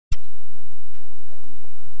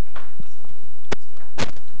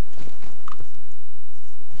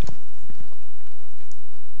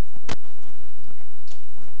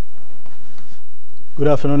Good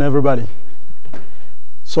afternoon, everybody.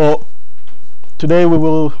 So today we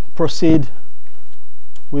will proceed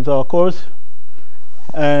with our course.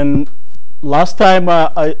 And last time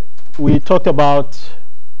we talked about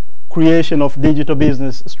creation of digital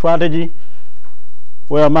business strategy,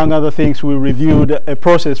 where among other things we reviewed a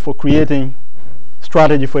process for creating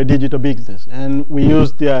strategy for a digital business. And we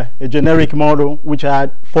used a generic model which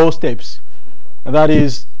had 4 steps. And that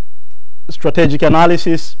is strategic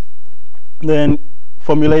analysis, then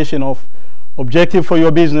formulation of objective for your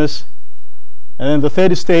business, and then the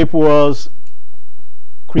third step was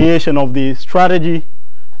creation of the strategy,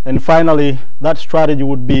 and finally that strategy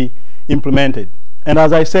would be implemented. And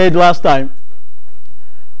as I said last time,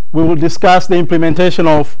 we will discuss the implementation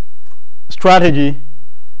of strategy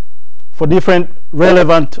for different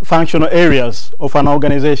relevant functional areas of an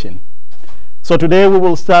organization. So today we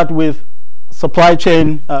will start with supply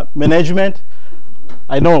chain management.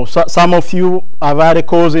 I know some of you have had a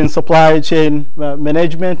course in supply chain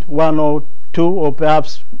management, 1 or 2 or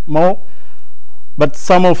perhaps more, but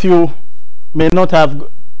some of you may not have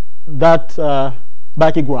that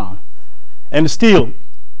background. And still,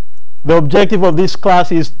 the objective of this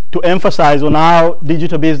class is to emphasize on how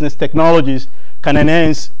digital business technologies can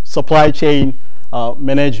enhance supply chain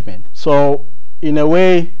management. So in a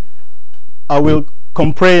way, I will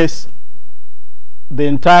compress the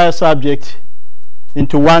entire subject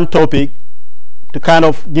into one topic to kind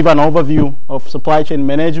of give an overview of supply chain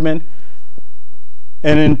management,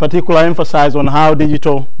 and in particular emphasize on how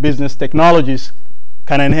digital business technologies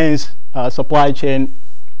can enhance supply chain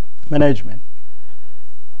management.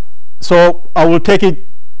 So I will take it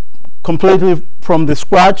completely from the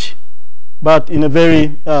scratch, but in a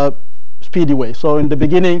very speedy way. So in the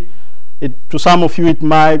beginning, to some of you it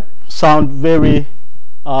might sound very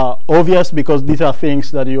obvious because these are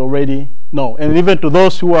things that you already know. And even to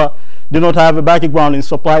those who do not have a background in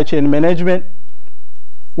supply chain management,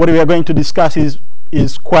 what we are going to discuss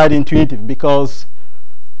is quite intuitive, because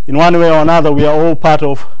in one way or another we are all part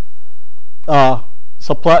of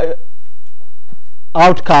supply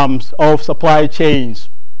outcomes of supply chains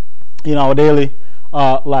in our daily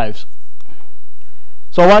lives.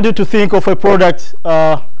 So I want you to think of a product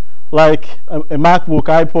like a MacBook,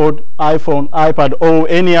 iPod, iPhone, iPad, or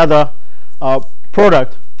any other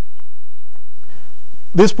product.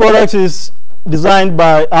 This product is designed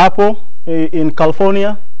by Apple in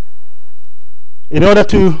California. In order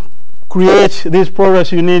to create these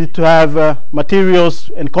products, you need to have materials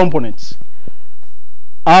and components.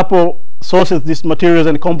 Apple sources these materials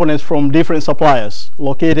and components from different suppliers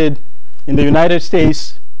located in the United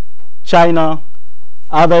States, China,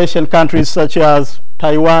 other Asian countries such as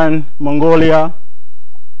Taiwan, Mongolia,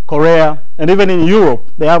 Korea, and even in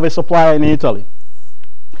Europe, they have a supplier in Italy.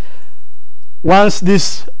 Once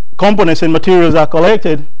these components and materials are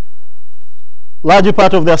collected, larger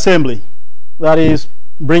part of the assembly, that is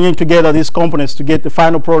bringing together these components to get the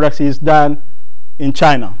final products, is done in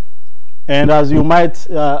China. And as you might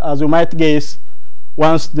guess,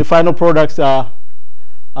 once the final products are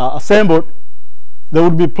assembled, they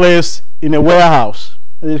would be placed in a warehouse.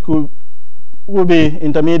 It will be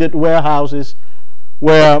intermediate warehouses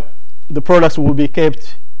where the products will be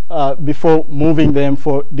kept before moving them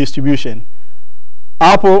for distribution.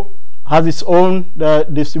 Apple has its own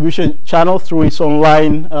distribution channel through its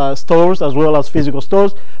online stores as well as physical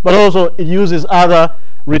stores, but also it uses other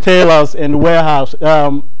retailers and warehouse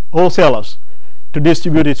wholesalers to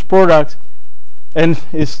distribute its products, and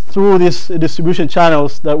it's through these distribution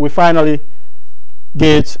channels that we finally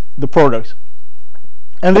get the products.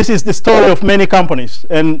 And this is the story of many companies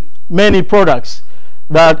and many products,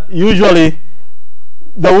 that usually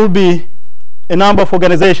there will be a number of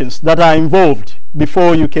organizations that are involved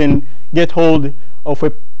before you can get hold of a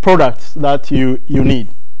product that you need.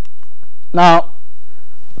 Now,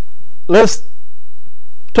 let's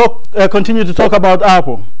continue to talk about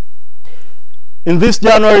Apple. In this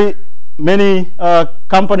January, many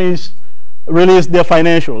companies released their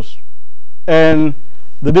financials, and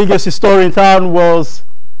the biggest story in town was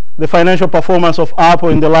the financial performance of Apple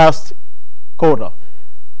in the last quarter.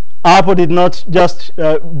 Apple did not just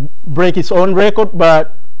break its own record,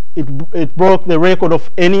 but it broke the record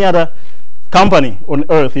of any other company on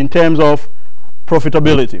earth in terms of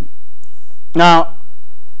profitability. Now,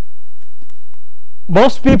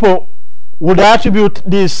 most people would attribute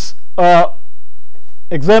this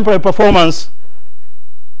exemplary performance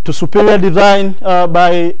to superior design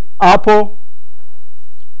by Apple,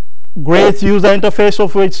 great user interface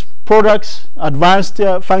of its products, advanced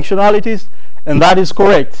functionalities, and that is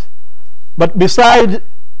correct. But beside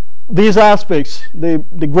these aspects,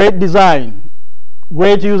 the great design,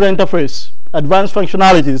 great user interface, advanced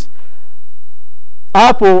functionalities,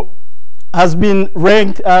 Apple has been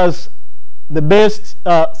ranked as the best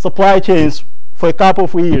supply chains for a couple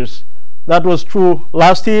of years. That was true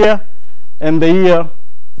last year and the year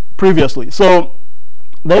previously. So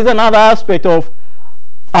there is another aspect of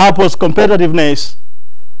Apple's competitiveness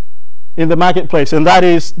in the marketplace, and that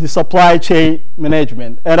is the supply chain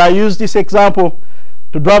management. And I use this example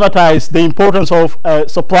to dramatize the importance of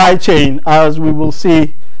supply chain, as we will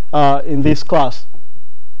see in this class.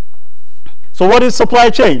 So what is supply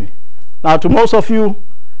chain? Now, to most of you,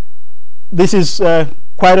 this is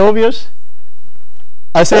quite obvious.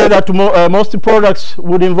 I say that most products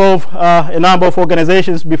would involve a number of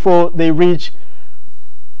organizations before they reach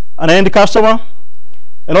an end customer.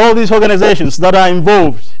 And all these organizations that are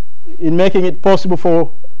involved in making it possible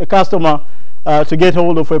for a customer to get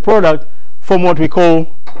hold of a product form what we call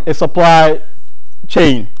a supply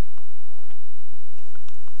chain.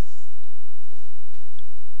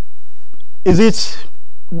 Does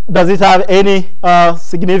it have any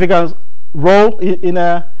significant role in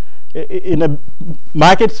a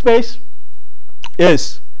market space?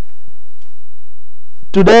 Yes.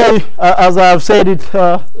 Today, as I've said it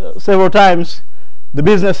several times, the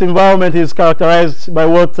business environment is characterized by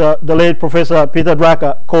what the late Professor Peter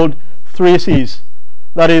Drucker called 3 C's.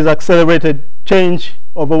 That is accelerated change,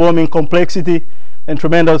 overwhelming complexity, and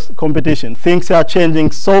tremendous competition. Things are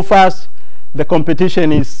changing so fast, the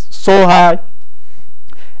competition is so high,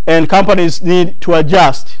 and companies need to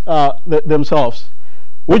adjust themselves,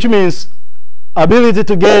 which means ability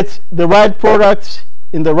to get the right product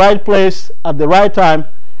in the right place at the right time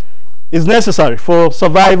is necessary for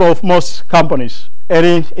survival of most companies.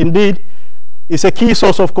 And indeed, it's a key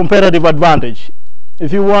source of competitive advantage.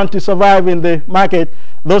 If you want to survive in the market,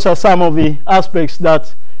 those are some of the aspects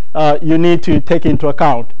that you need to take into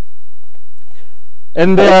account.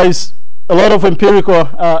 And there is a lot of empirical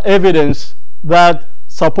evidence that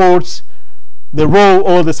supports the role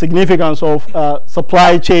or the significance of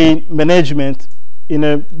supply chain management in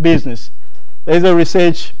a business. There is a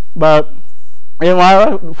research by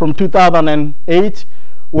MR from 2008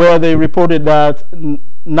 where they reported that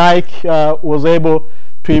Nike was able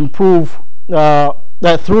to improve,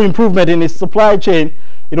 that through improvement in its supply chain,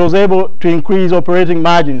 it was able to increase operating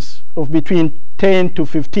margins of between 10 to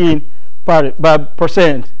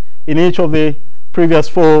 15% in each of the previous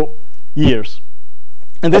 4 years.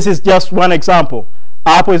 And this is just one example.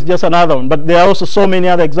 Apple is just another one, but there are also so many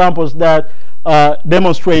other examples that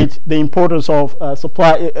demonstrate the importance of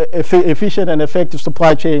efficient and effective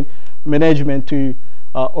supply chain management to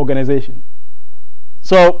organization.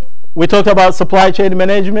 So we talked about supply chain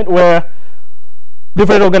management, where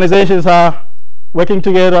different organizations are working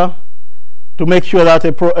together to make sure that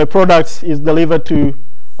a product is delivered to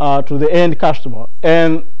the end customer.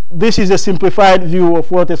 And this is a simplified view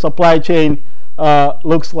of what a supply chain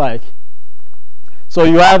looks like. So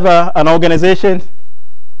you have an organization,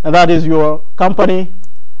 and that is your company.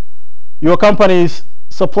 Your company is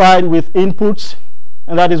supplied with inputs,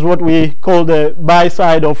 and that is what we call the buy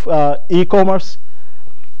side of e-commerce.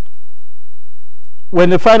 When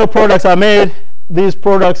the final products are made, these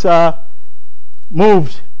products are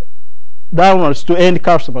moved downwards to end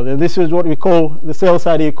customers, and this is what we call the sell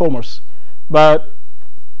side e-commerce. But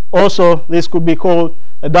also this could be called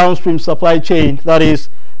a downstream supply chain, that is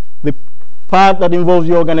the part that involves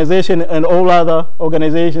your organization and all other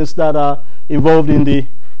organizations that are involved in the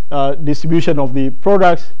distribution of the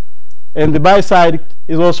products. And the buy side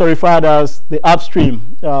is also referred as the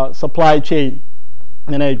upstream supply chain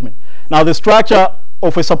management. Now, the structure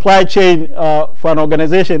of a supply chain for an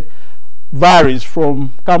organization varies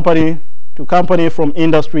from company to company, from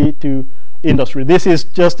industry to industry. This is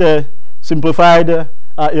just a simplified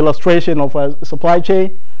illustration of a supply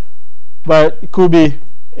chain, but it could be,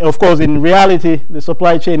 of course, in reality, the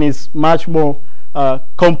supply chain is much more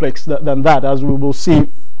complex than that, as we will see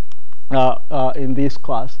in this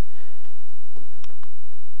class.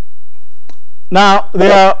 Now,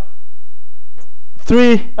 there are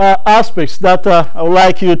 3 aspects that I would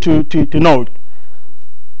like you to note.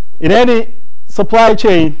 In any supply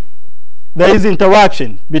chain, there is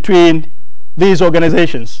interaction between these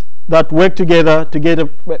organizations that work together to get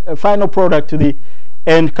a final product to the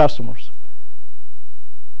end customers.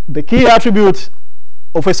 The key attributes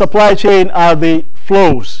of a supply chain are the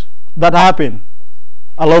flows that happen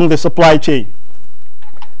along the supply chain.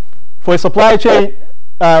 For a supply chain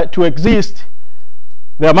to exist,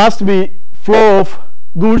 there must be flow of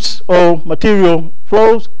goods or material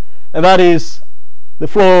flows, and that is the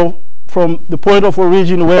flow from the point of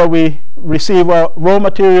origin where we receive our raw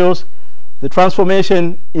materials, the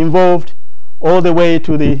transformation involved, all the way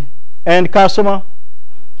to the end customer.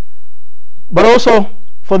 But also,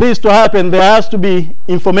 for this to happen, there has to be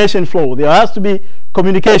information flow. There has to be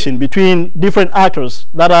communication between different actors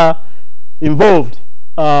that are involved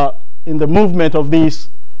in the movement of these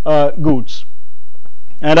goods.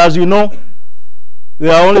 And as you know,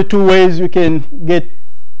 there are only two ways you can get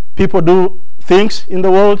people do things in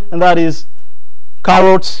the world, and that is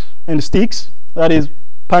carrots and sticks. That is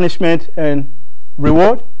punishment and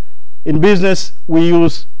reward. In business, we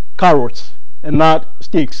use carrots and not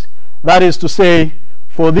sticks. That is to say,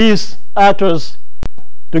 for these actors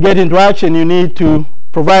to get into action, you need to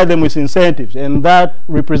provide them with incentives, and that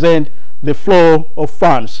represents the flow of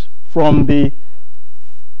funds from the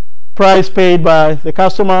price paid by the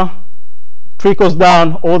customer, trickles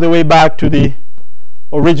down all the way back to the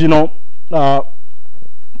original raw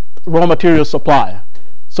material supplier.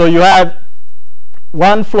 So you have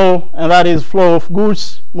one flow, and that is flow of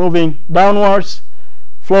goods moving downwards,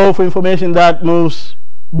 flow of information that moves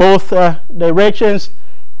both directions,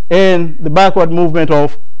 and the backward movement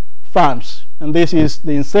of funds. And this is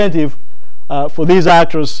the incentive for these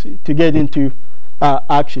actors to get into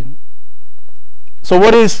action. So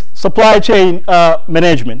what is supply chain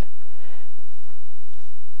management?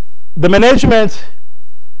 The management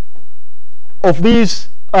of these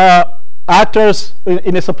actors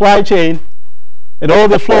in a supply chain and all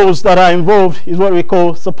the flows that are involved is what we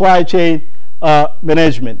call supply chain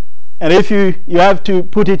management. And if you have to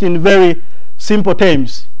put it in very simple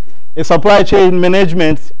terms, a supply chain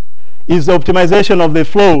management is the optimization of the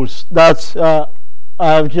flows that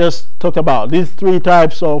I've just talked about, these three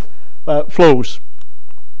types of flows.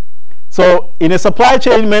 So in a supply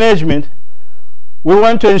chain management, we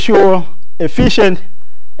want to ensure efficient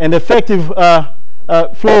and effective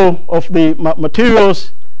flow of the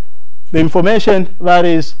materials, the information that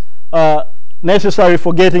is necessary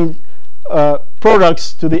for getting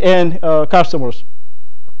products to the end customers.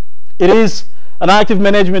 It is an active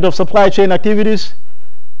management of supply chain activities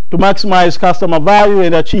to maximize customer value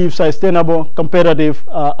and achieve sustainable competitive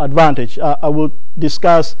advantage. I will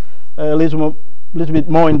discuss a little bit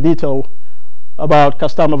more in detail about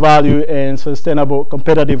customer value and sustainable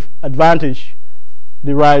competitive advantage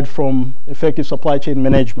derived from effective supply chain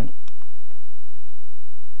management.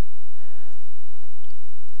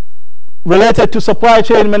 Related to supply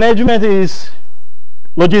chain management is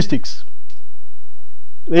logistics.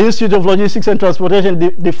 The Institute of Logistics and Transportation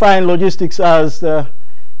defines logistics as the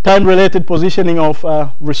time-related positioning of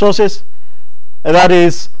resources, and that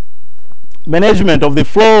is management of the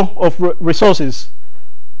flow of resources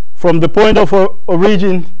from the point of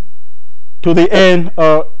origin to the end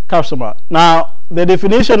customer. Now, the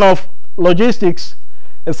definition of logistics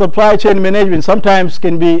and supply chain management sometimes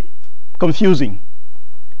can be confusing.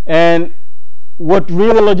 And what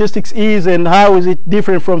really logistics is and how is it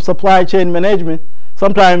different from supply chain management,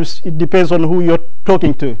 sometimes it depends on who you're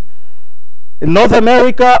talking to. In North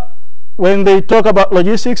America, when they talk about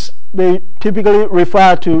logistics, they typically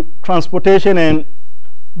refer to transportation and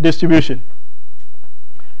distribution.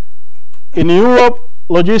 In Europe,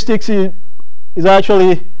 logistics is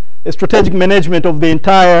actually a strategic management of the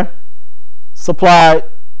entire supply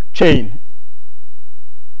chain.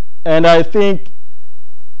 And I think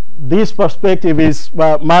this perspective is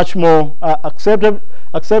much more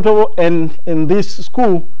acceptable, and in this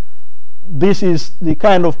school, this is the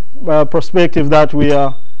kind of perspective that we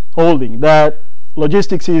are holding, that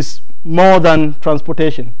logistics is more than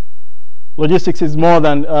transportation. Logistics is more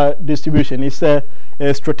than distribution. It's a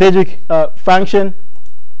strategic function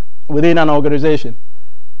within an organization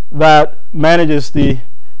that manages the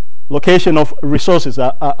location of resources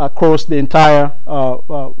across the entire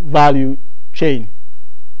value chain.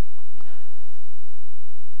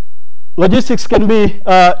 Logistics can be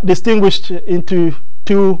distinguished into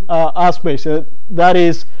two aspects. That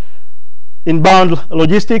is inbound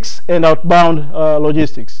logistics and outbound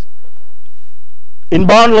logistics.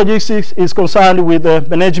 Inbound logistics is concerned with the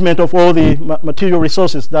management of all the material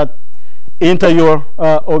resources that enter your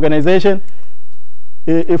organization.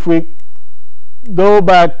 If we go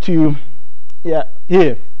back to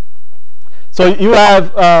here, so you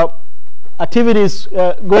have activities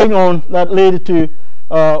going on that lead to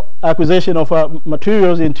acquisition of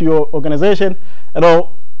materials into your organization, and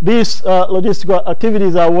all these logistical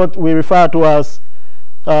activities are what we refer to as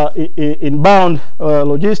inbound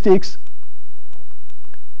logistics.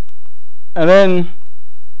 And then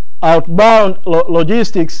outbound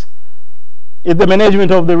logistics is the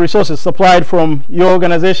management of the resources supplied from your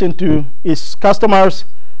organization to its customers,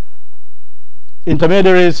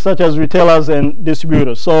 intermediaries such as retailers and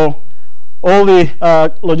distributors. So all the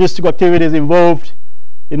logistical activities involved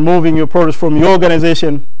in moving your products from your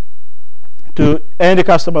organization to end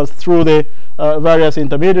customers through the various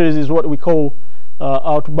intermediaries is what we call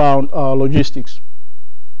outbound logistics.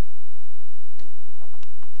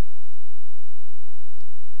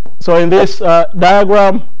 So in this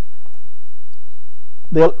diagram,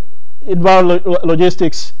 the inbound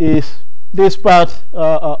logistics is this part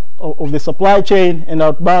of the supply chain, and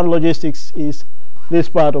outbound logistics is this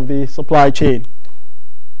part of the supply chain.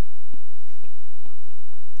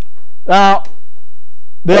 Now,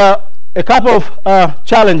 there are a couple of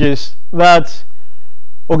challenges that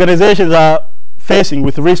organizations are facing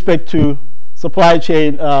with respect to supply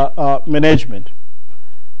chain management.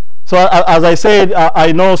 So as I said,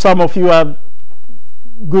 I know some of you have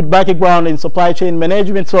good background in supply chain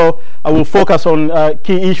management, so I will focus on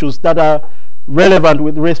key issues that are relevant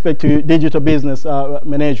with respect to digital business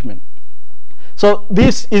management. So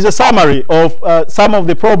this is a summary of some of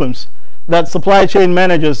the problems that supply chain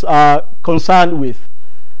managers are concerned with.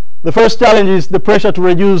 The first challenge is the pressure to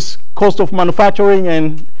reduce cost of manufacturing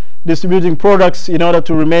and distributing products in order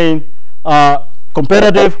to remain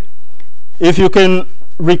competitive. If you can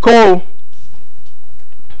recall,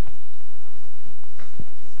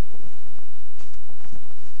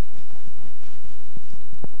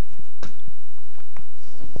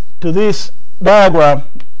 to this diagram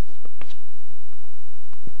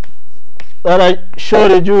that I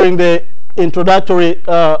showed you during the introductory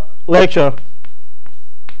lecture,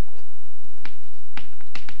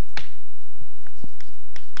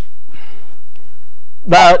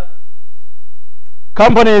 that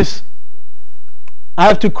companies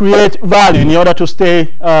have to create value in order to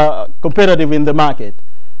stay competitive in the market.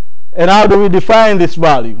 And how do we define this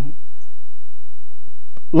value?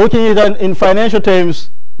 Looking at it in financial terms,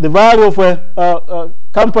 the value of a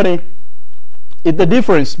company is the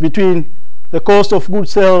difference between the cost of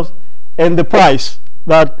goods sold and the price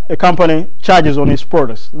that a company charges on its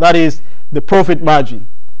products. That is the profit margin.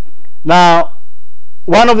 Now,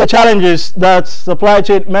 one of the challenges that supply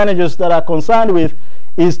chain managers that are concerned with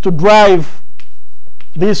is to drive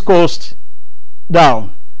these costs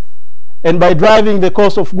down. And by driving the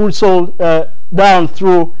cost of goods sold down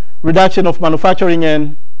through reduction of manufacturing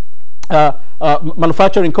and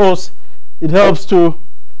manufacturing costs, it helps to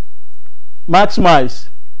maximize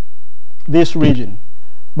this region.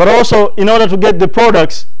 But also, in order to get the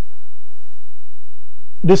products,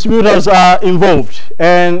 distributors are involved,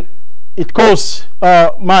 and it costs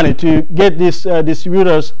money to get these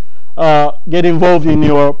distributors get involved in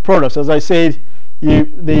your products. As I said,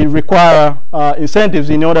 they require incentives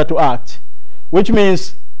in order to act, which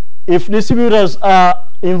means if distributors are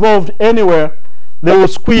involved anywhere, they will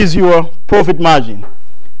squeeze your profit margin.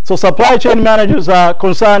 So supply chain managers are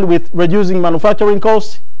concerned with reducing manufacturing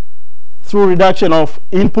costs through reduction of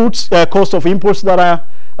inputs, cost of inputs that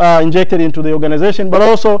are injected into the organization, but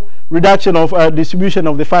also reduction of distribution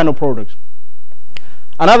of the final products.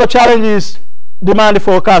 Another challenge is demand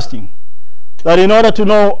forecasting. That in order to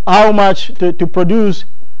know how much to produce,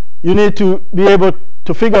 you need to be able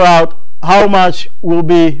to figure out how much will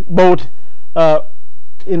be bought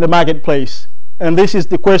in the marketplace. And this is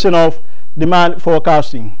the question of demand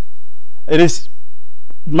forecasting. It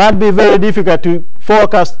might be very difficult to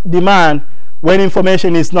forecast demand when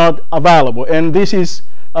information is not available. And this is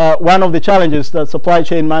one of the challenges that supply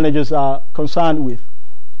chain managers are concerned with.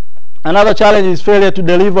 Another challenge is failure to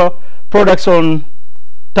deliver products on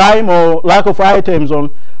time or lack of items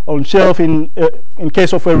on shelf in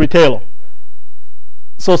case of a retailer.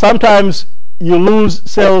 So sometimes you lose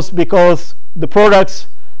sales because the products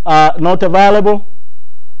are not available,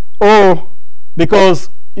 or because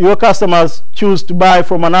your customers choose to buy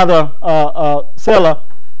from another seller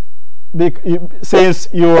since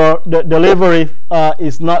your delivery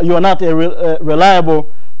is not, you are not a reliable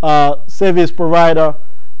service provider,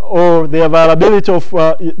 or the availability of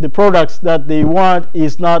the products that they want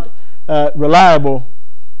is not reliable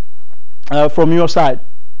from your side.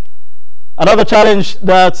 Another challenge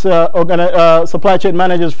that supply chain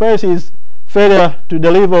managers face is failure to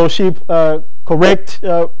deliver or ship correct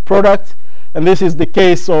product, and this is the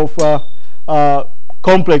case of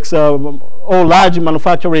complex or large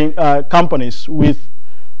manufacturing companies with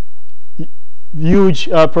huge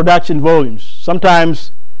production volumes.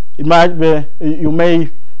 Sometimes it might be you may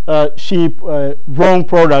ship wrong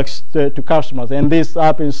products to customers, and this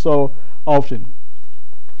happens so often.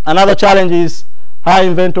 Another challenge is high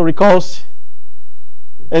inventory costs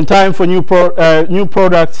and time for new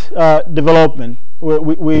product development.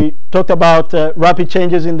 We talked about rapid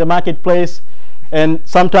changes in the marketplace, and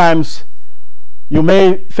sometimes you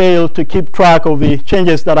may fail to keep track of the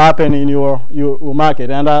changes that happen in your, your market.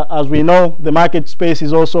 And as we know, the market space is also crowded by companies with huge production volumes. Sometimes you may ship wrong products to customers, and this happens so often. Another challenge is high inventory costs and time for new product development. We talked about rapid changes in the marketplace, and sometimes you may fail to keep track of the changes that happen in your market. And as we know, the market space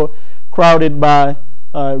is also crowded by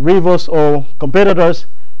rivals or competitors,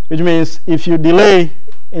 which means if you delay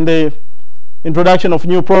in the introduction of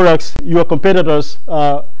new products, your competitors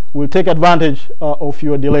will take advantage of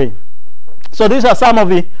your delay. So these are some of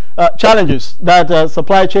the challenges that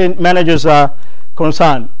supply chain managers are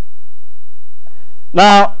concerned.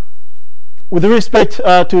 Now, with respect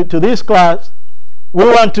to this class, we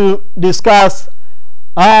want to discuss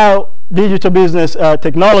how digital business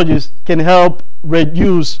technologies can help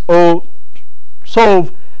reduce or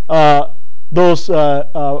solve those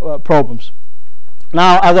problems.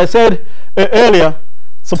 Now, as I said earlier,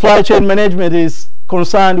 supply chain management is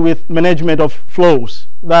concerned with management of flows,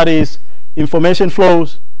 that is, information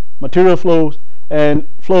flows, material flows, and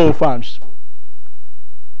flow of funds.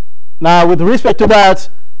 Now, with respect to that,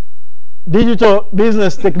 digital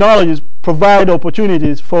business technologies provide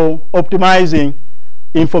opportunities for optimizing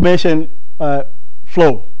information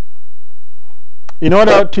flow. In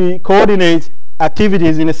order to coordinate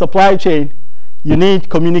activities in a supply chain, you need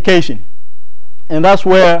communication. And that's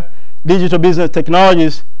where digital business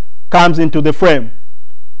technologies comes into the frame.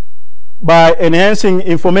 By enhancing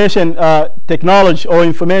information technology or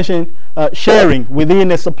information sharing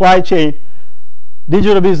within a supply chain,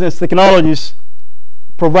 digital business technologies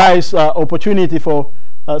provides opportunity for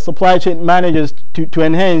supply chain managers to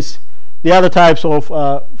enhance the other types of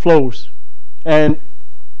flows and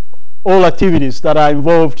all activities that are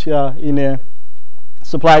involved in a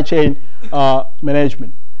supply chain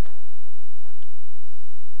management.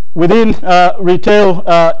 Within retail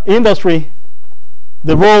industry,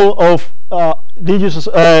 the role of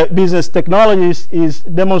digital business technologies is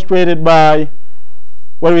demonstrated by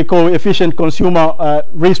what we call efficient consumer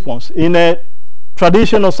response. In a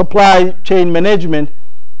traditional supply chain management,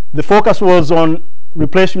 the focus was on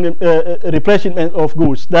replenishment of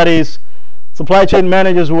goods. That is, supply chain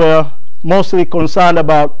managers were mostly concerned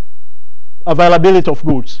about availability of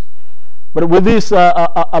goods. But with this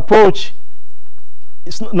approach,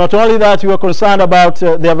 it's not only that you are concerned about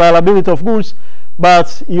the availability of goods,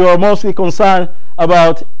 but you are mostly concerned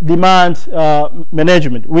about demand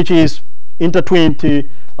management, which is intertwined to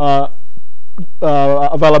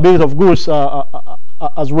availability of goods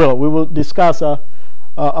as well. We will discuss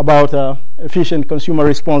about efficient consumer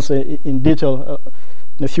response in detail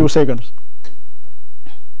in a few seconds.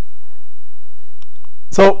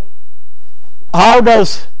 So, how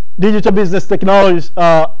does digital business technologies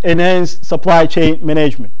enhance supply chain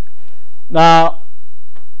management? Now,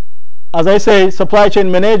 as I say, supply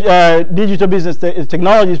chain digital business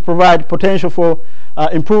technologies provide potential for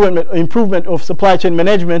improvement of supply chain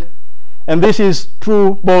management, and this is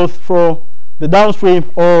true both for the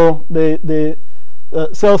downstream or the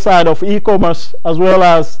sell side of e-commerce as well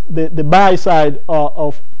as the buy side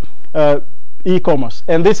of e-commerce.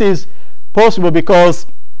 And this is possible because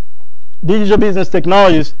digital business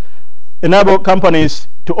technologies enable companies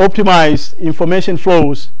to optimize information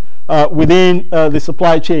flows within the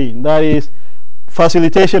supply chain. That is,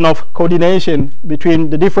 facilitation of coordination between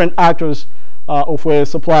the different actors of a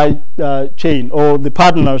supply chain or the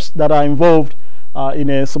partners that are involved in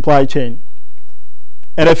a supply chain.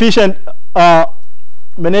 And efficient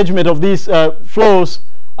management of these flows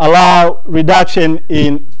allow reduction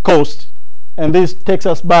in cost. And this takes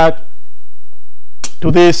us back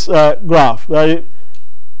to this graph. Right?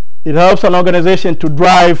 It helps an organization to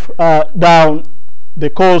drive down the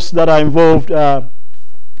costs that are involved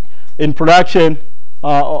in production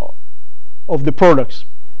of the products.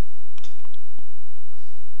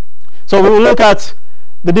 So we will look at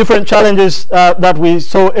the different challenges that we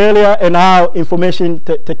saw earlier and how information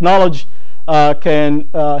technology can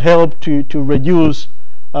help to reduce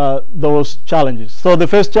those challenges. So the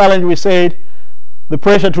first challenge, we said, the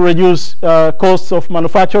pressure to reduce costs of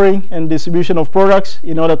manufacturing and distribution of products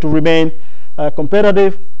in order to remain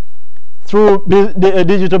competitive. Through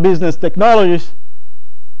digital business technologies,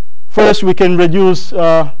 first we can reduce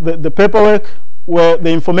the paperwork, where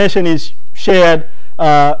the information is shared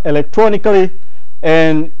electronically,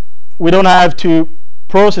 and we don't have to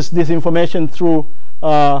process this information through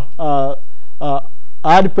ad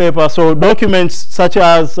paper. So documents such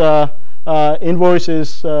as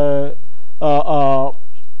invoices,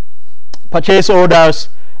 purchase orders,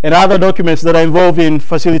 and other documents that are involved in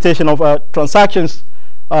facilitation of transactions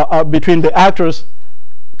between the actors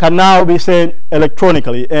can now be sent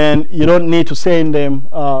electronically, and you don't need to send them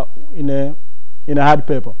in a hard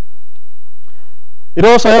paper. It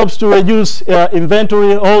also helps to reduce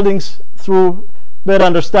inventory holdings through better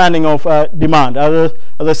understanding of demand. As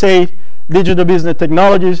I say, digital business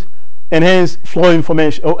technologies enhance flow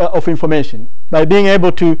of information. By being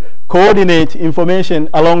able to coordinate information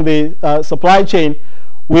along the supply chain,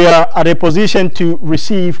 we are at a position to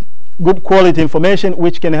receive good quality information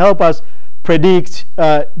which can help us predict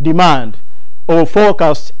demand or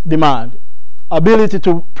forecast demand. Ability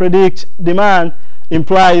to predict demand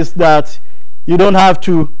implies that you don't have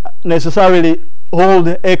to necessarily hold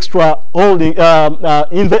extra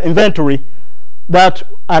inventory that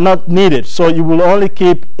are not needed. So you will only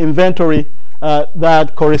keep inventory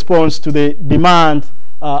that corresponds to the demand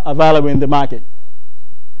available in the market.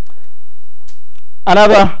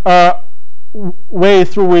 Another way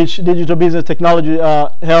through which digital business technology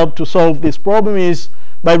help to solve this problem is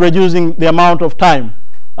by reducing the amount of time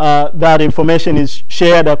that information is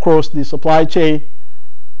shared across the supply chain.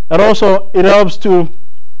 And also it helps to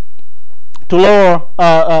lower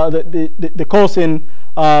the cost in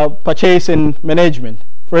purchase and management,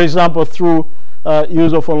 for example, through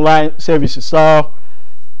use of online services. So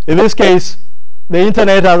in this case, the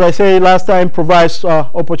internet, as I said last time, provides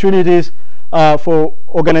opportunities for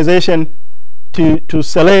organization to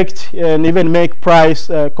select and even make price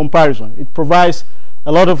comparison. It provides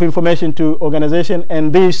a lot of information to organization,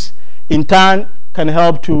 and this in turn can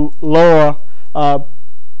help to lower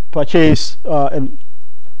purchase and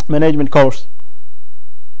management costs.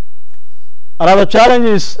 Another challenge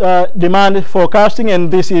is demand forecasting,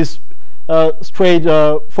 and this is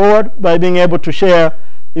straightforward by being able to share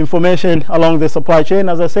information along the supply chain.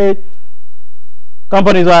 As I said,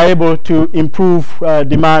 companies are able to improve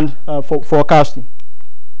demand for forecasting.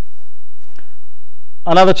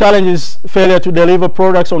 Another challenge is failure to deliver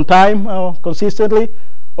products on time consistently,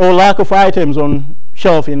 or lack of items on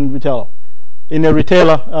shelf in a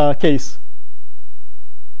retailer case.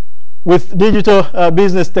 With digital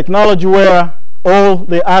business technology, where all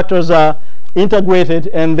the actors are integrated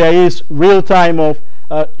and there is real time of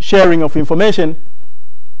sharing of information,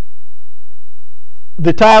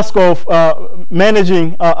 the task of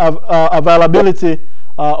managing availability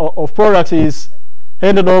of products is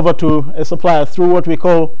handed over to a supplier through what we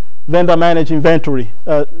call vendor managed inventory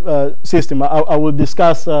system. I will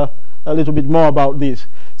discuss a little bit more about this.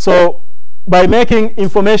 So by making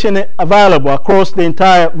information available across the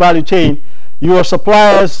entire value chain, your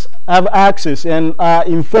suppliers have access and are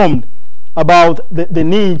informed about the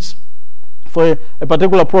needs for a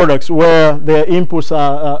particular product where their inputs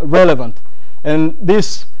are relevant. And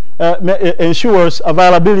this ensures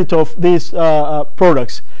availability of these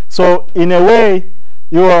products. So in a way,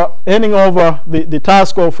 you are handing over the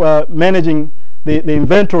task of managing the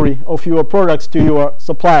inventory of your products to your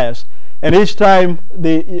suppliers. And each time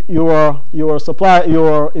your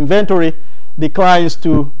inventory declines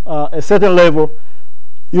to a certain level,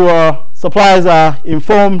 your suppliers are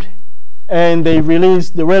informed and they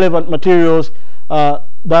release the relevant materials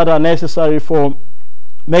that are necessary for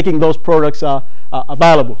making those products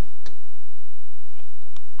available.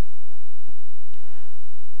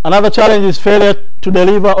 Another challenge is failure to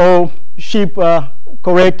deliver or ship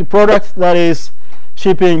correct products, that is,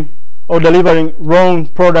 shipping or delivering wrong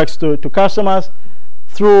products to customers.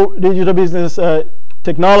 Through digital business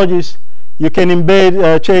technologies, you can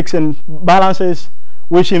embed checks and balances,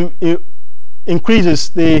 which increases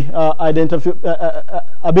the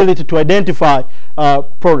ability to identify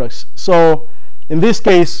products. So in this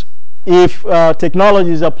case, if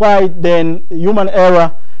technology is applied, then human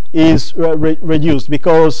error is reduced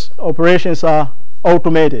because operations are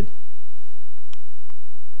automated.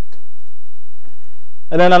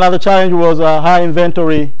 And then another challenge was high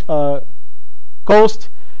inventory cost,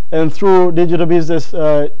 and through digital business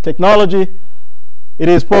technology, it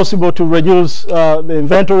is possible to reduce the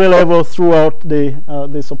inventory level throughout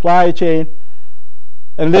the supply chain.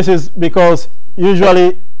 And this is because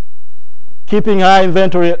usually keeping high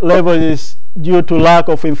inventory level is due to lack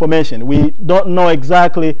of information. We don't know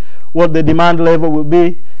exactly what the demand level will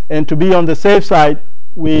be, and to be on the safe side,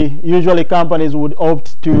 companies would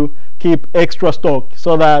opt to keep extra stock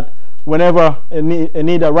so that whenever a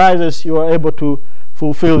need arises, you are able to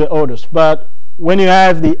fulfill the orders. But when you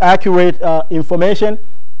have the accurate information,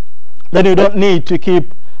 then you don't need to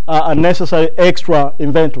keep unnecessary extra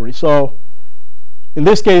inventory. So in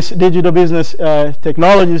this case, digital business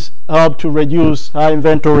technologies help to reduce high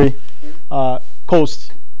inventory costs.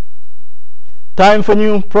 Time for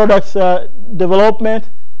new products development.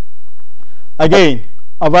 Again,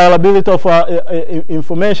 availability of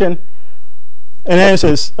information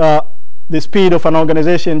enhances the speed of an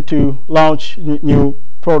organization to launch new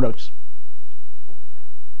products.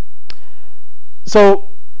 So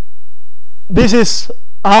this is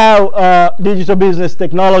how digital business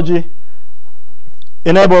technology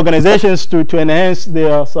enable organizations to enhance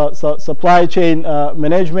their supply chain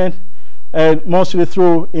management, and mostly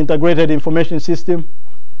through integrated information system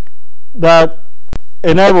that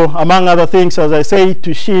enable, among other things, as I say,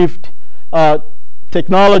 to shift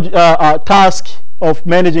technology task of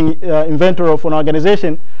managing inventory of an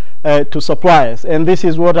organization to suppliers. And this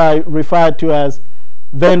is what I refer to as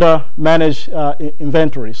vendor managed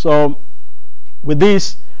inventory. So with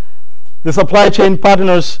this, the supply chain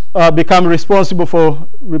partners become responsible for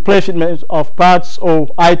replacement of parts or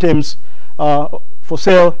items for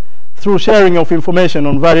sale through sharing of information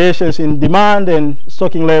on variations in demand and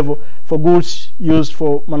stocking level for goods used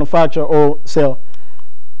for manufacture or sale.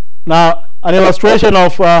 Now, an illustration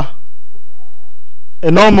of a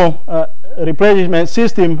normal replenishment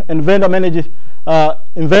system and vendor managed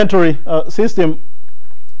inventory system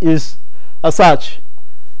is as such.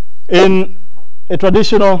 In a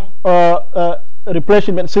traditional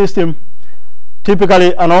replenishment system,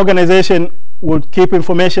 typically an organization would keep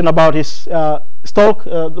information about its stock,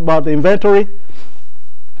 about the inventory,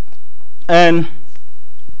 and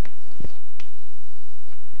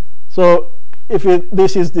so if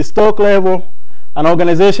this is the stock level, an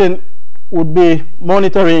organization would be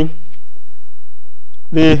monitoring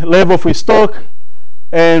the level of its stock,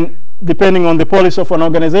 and depending on the policy of an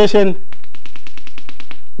organization,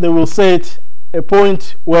 they will set a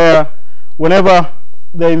point where whenever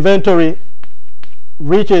the inventory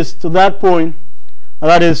reaches to that point, and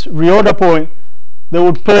that is reorder point, they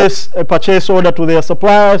would place a purchase order to their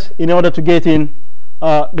suppliers in order to get in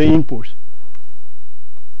the inputs.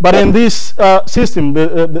 But in this system,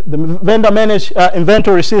 the vendor managed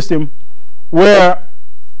inventory system, where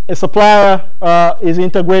a supplier is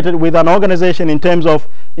integrated with an organization in terms of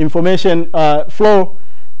information flow,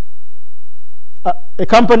 a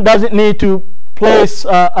company doesn't need to place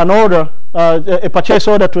an order, a purchase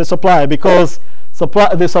order to a supplier, because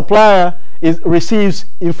the supplier receives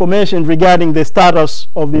information regarding the status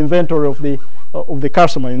of the inventory of the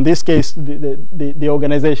customer, in this case the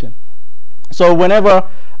organization. So whenever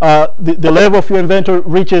the level of your inventory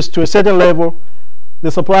reaches to a certain level, the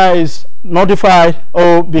supplier is notified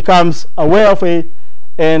or becomes aware of it,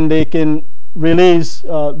 and they can release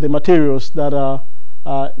the materials that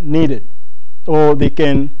are needed, or they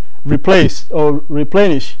can replace or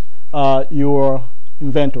replenish your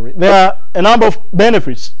inventory. There are a number of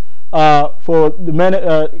benefits for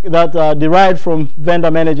the that are derived from vendor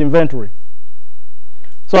managed inventory.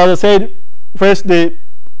 So as I said, first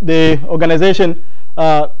the organization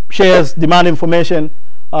shares demand information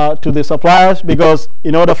to the suppliers, because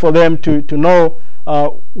in order for them to know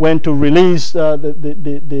when to release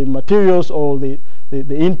the materials or the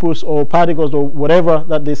inputs or particles or whatever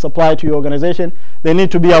that they supply to your organization, they need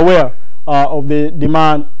to be aware of the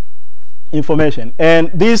demand information. And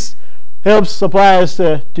this helps suppliers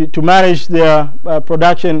to manage their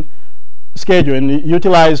production schedule and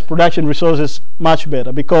utilize production resources much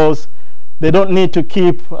better, because they don't need to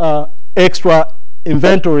keep extra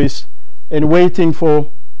inventories and waiting for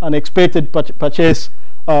an expected purchase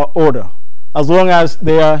order. As long as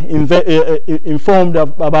they are informed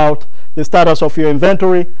about the status of your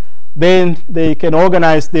inventory, then they can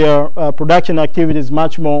organize their production activities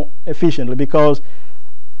much more efficiently, because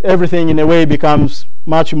everything in a way becomes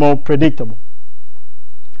much more predictable.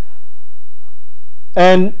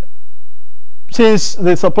 And since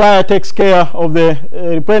the supplier takes care of the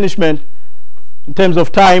replenishment in terms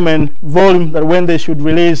of time and volume, that when they should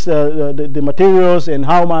release the materials and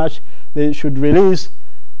how much they should release,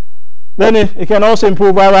 then it can also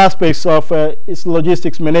improve other aspects of its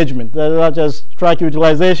logistics management, such as truck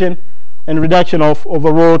utilization and reduction of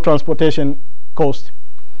overall transportation cost.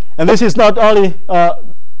 And this is not only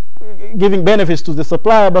giving benefits to the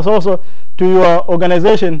supplier, but also to your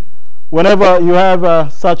organization. Whenever you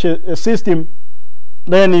have such a system,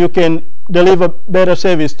 then you can deliver better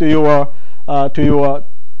service to your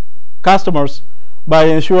customers by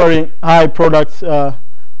ensuring high product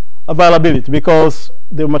availability, because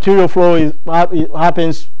the material flow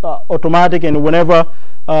happens automatic, and whenever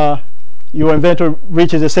your inventory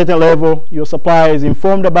reaches a certain level, your supplier is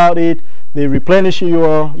informed about it. They replenish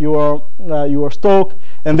your stock,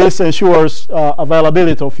 and this ensures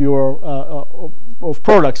availability of your of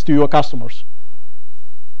products to your customers.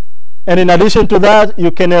 And in addition to that,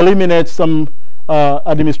 you can eliminate some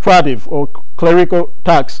administrative or clerical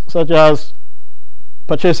tasks, such as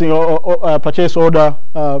purchasing or purchase order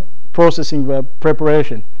processing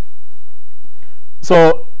preparation.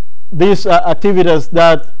 So these activities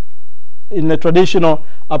that in a traditional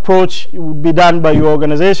approach would be done by your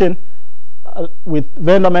organization, with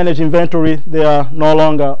vendor managed inventory, they are no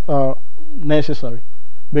longer necessary,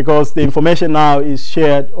 because the information now is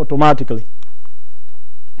shared automatically.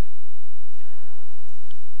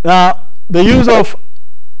 Now, the use of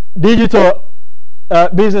digital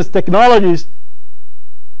business technologies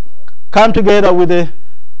come together with a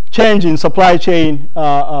change in supply chain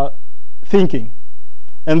thinking.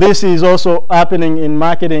 And this is also happening in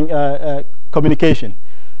marketing communication.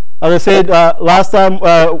 As I said last time,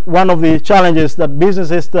 one of the challenges that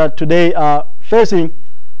businesses that today are facing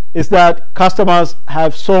is that customers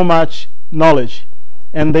have so much knowledge,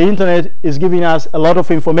 and the internet is giving us a lot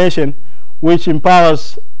of information which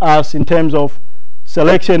empowers us in terms of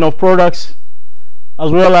selection of products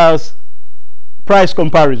as well as price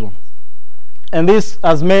comparison. And this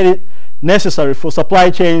has made it necessary for supply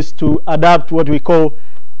chains to adapt what we call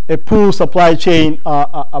a pool supply chain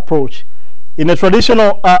approach. In a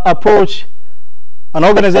traditional approach, an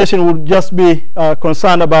organization would just be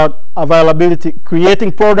concerned about availability,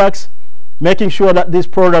 creating products, making sure that these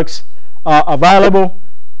products are available,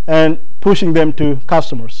 and pushing them to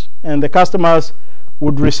customers. And the customers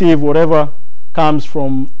would receive whatever comes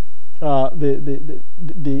from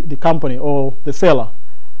the company or the seller.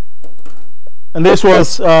 And this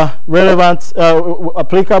was relevant,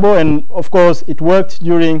 applicable, and of course it worked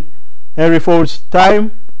during Henry Ford's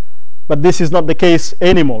time, but this is not the case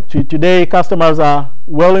anymore. Today customers are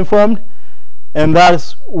well informed, and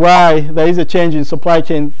that's why there is a change in supply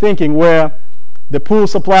chain thinking, where the pool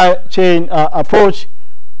supply chain approach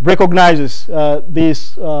recognizes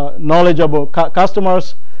these knowledgeable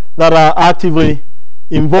customers that are actively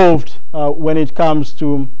involved when it comes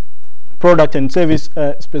to product and service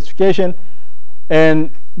specification.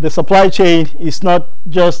 And the supply chain is not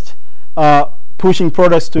just pushing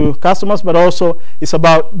products to customers, but also it's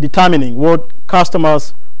about determining what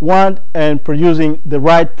customers want and producing the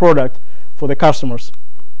right product for the customers.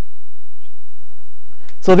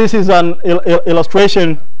 So this is an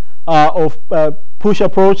illustration of push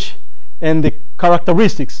approach and the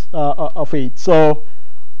characteristics of it. So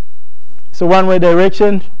it's a one-way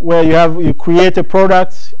direction where you create a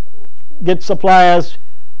product, get suppliers,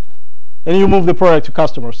 and you move the product to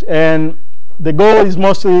customers. And the goal is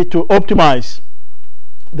mostly to optimize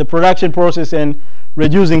the production process and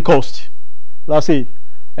reducing cost. That's it.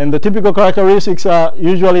 And the typical characteristics are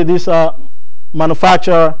usually these are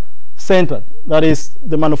manufacturer-centered. That is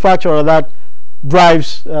the manufacturer that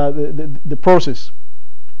drives the process.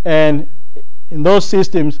 And in those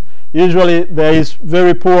systems, usually there is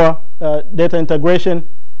very poor data integration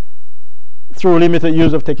through limited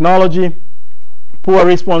use of technology, poor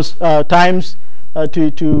response times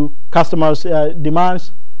to customers'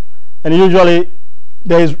 demands, and usually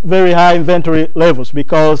there is very high inventory levels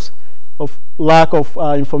because of lack of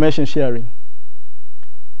information sharing.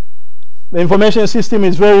 The information system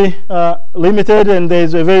is very limited, and there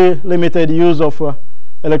is a very limited use of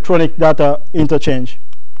electronic data interchange.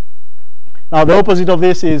 Now the opposite of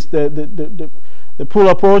this is the pull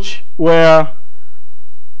approach, where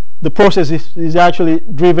the process is actually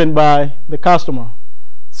driven by the customer.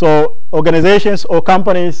 So organizations or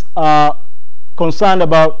companies are concerned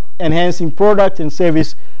about enhancing product and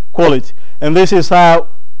service quality. And this is how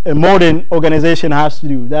a modern organization has to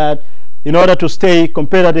do that. In order to stay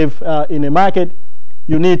competitive in a market,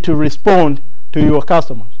 you need to respond to your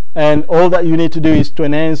customers. And all that you need to do is to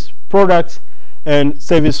enhance products and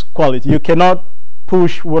service quality. You cannot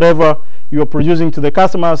push whatever you're producing to the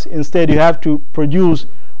customers. Instead, you have to produce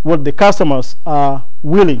what the customers are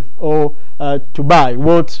willing or to buy,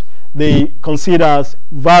 what they consider as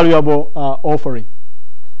valuable offering.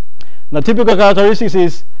 Now, typical characteristics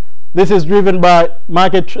is this is driven by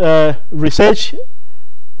market research,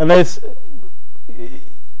 and there's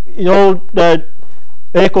that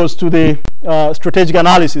echoes to the strategic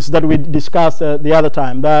analysis that we discussed the other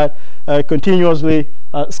time, that continuously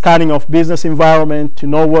scanning of business environment to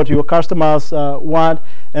know what your customers want,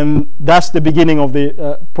 and that's the beginning of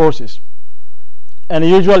the process. And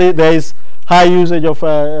usually there is high usage of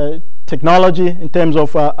technology in terms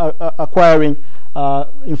of acquiring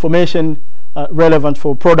information relevant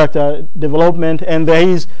for product development, and there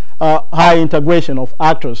is high integration of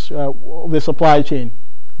actors of the supply chain.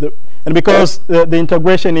 And because the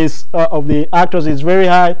integration is of the actors is very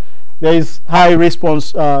high, there is high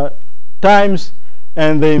response times,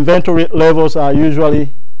 and the inventory levels are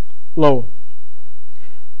usually low.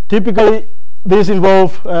 Typically, these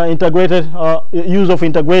involve use of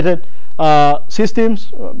integrated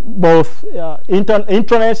systems, both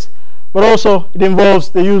intranets, but also it involves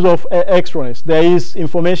the use of extranets. There is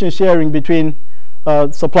information sharing between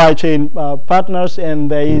supply chain partners, and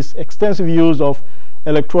there is extensive use of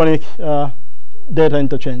electronic data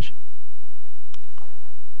interchange.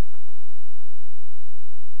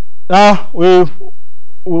 Now we'll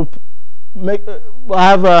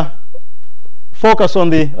have a focus on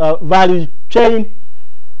the value chain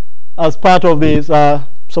as part of this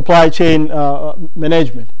supply chain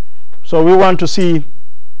management. So we want to see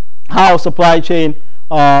how supply chain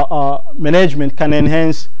management can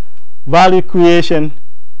enhance value creation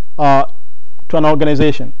to an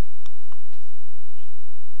organization.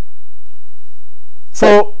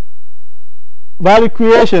 So value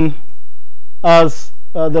creation, as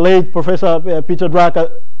the late Professor Peter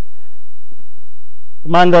Drucker,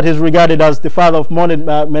 man that is regarded as the father of modern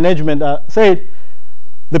management, said,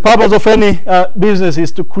 the purpose of any business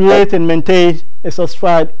is to create and maintain a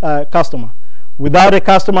satisfied customer. Without a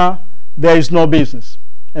customer, there is no business.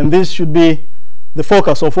 And this should be the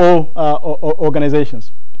focus of all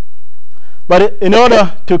organizations. But in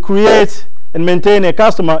order to create and maintain a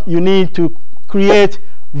customer, you need to create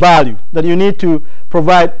value, that you need to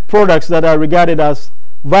provide products that are regarded as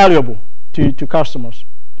valuable to customers.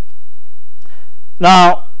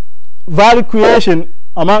 Now, value creation,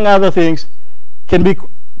 among other things, can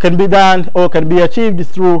be done or can be achieved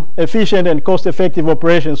through efficient and cost-effective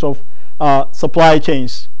operations of supply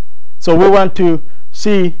chains. So we want to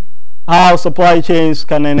see how supply chains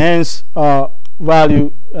can enhance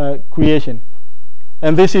value creation.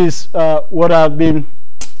 And this is what I've been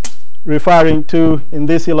referring to in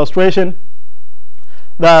this illustration,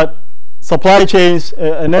 that supply chains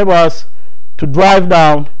enable us to drive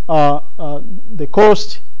down the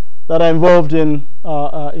costs that are involved in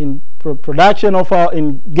production of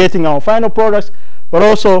in getting our final products, but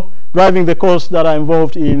also driving the costs that are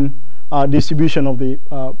involved in distribution of the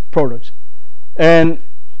products. And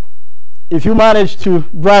if you manage to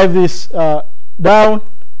drive this down,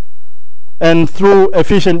 and through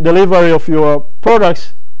efficient delivery of your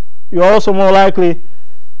products, you are also more likely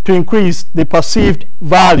to increase the perceived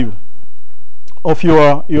value of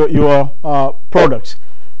your products.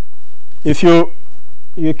 If you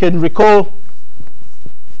can recall,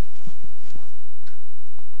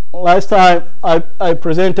 last time I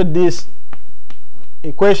presented this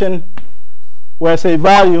equation where I say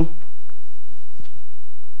value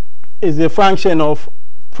is a function of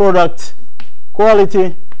product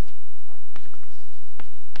quality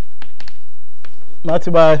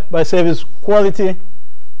multiplied by service quality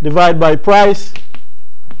divided by price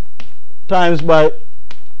times by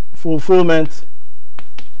fulfillment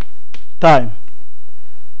time.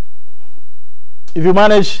 If you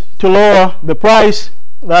manage to lower the price,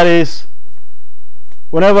 that is,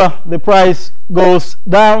 whenever the price goes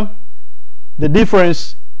down, the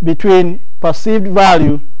difference between perceived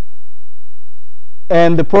value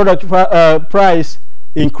and the product price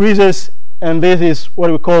increases, and this is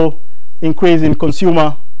what we call increase in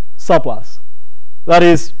consumer surplus. That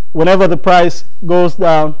is, whenever the price goes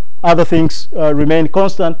down, other things remain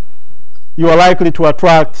constant, you are likely to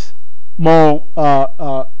attract more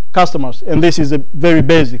customers. And this is a very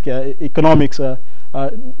basic economics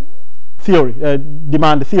theory,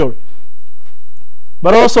 demand theory.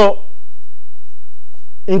 But also,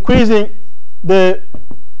 increasing the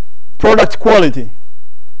product quality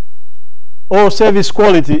or service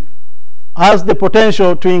quality has the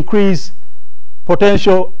potential to increase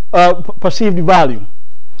perceived value.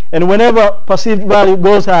 And whenever perceived value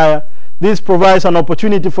goes higher, this provides an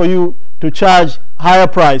opportunity for you to charge higher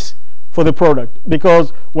price for the product,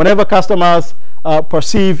 because whenever customers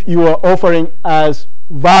perceive your offering as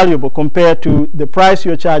valuable compared to the price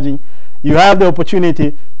you're charging, you have the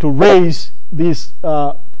opportunity to raise this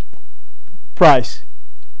price.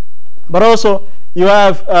 But also, you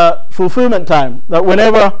have fulfillment time, that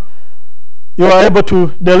whenever you are able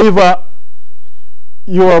to deliver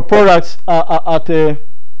your products at a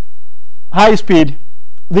high speed,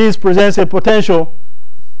 this presents a potential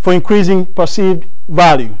for increasing perceived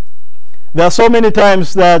value. There are so many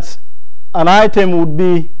times that an item would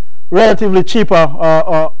be relatively cheaper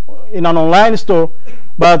in an online store,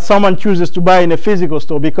 but someone chooses to buy in a physical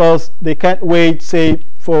store because they can't wait, say,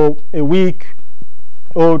 for a week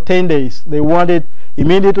or 10 days. They want it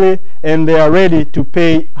immediately, and they are ready to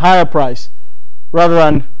pay higher price rather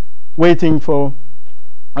than waiting for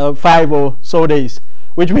 5 or so days,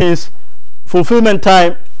 which means fulfillment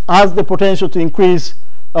time has the potential to increase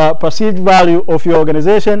perceived value of your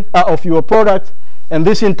organization, of your product, and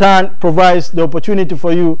this in turn provides the opportunity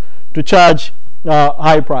for you to charge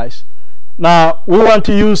high price. Now, we want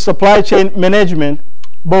to use supply chain management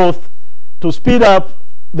both to speed up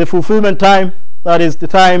the fulfillment time, that is the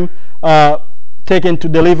time taken to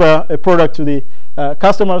deliver a product to the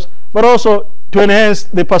customers, but also to enhance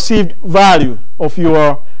the perceived value of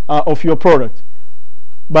your product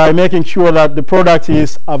by making sure that the product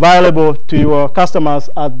is available to your customers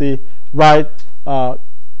at the right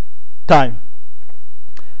time.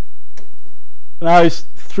 Now it's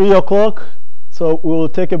 3 o'clock, so we'll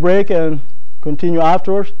take a break and continue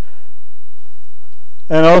afterwards.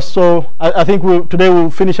 And also, I think today we'll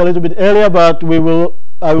finish a little bit earlier, but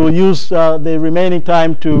I will use the remaining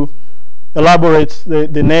time to elaborate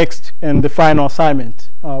the next and the final assignment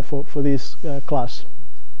for this class.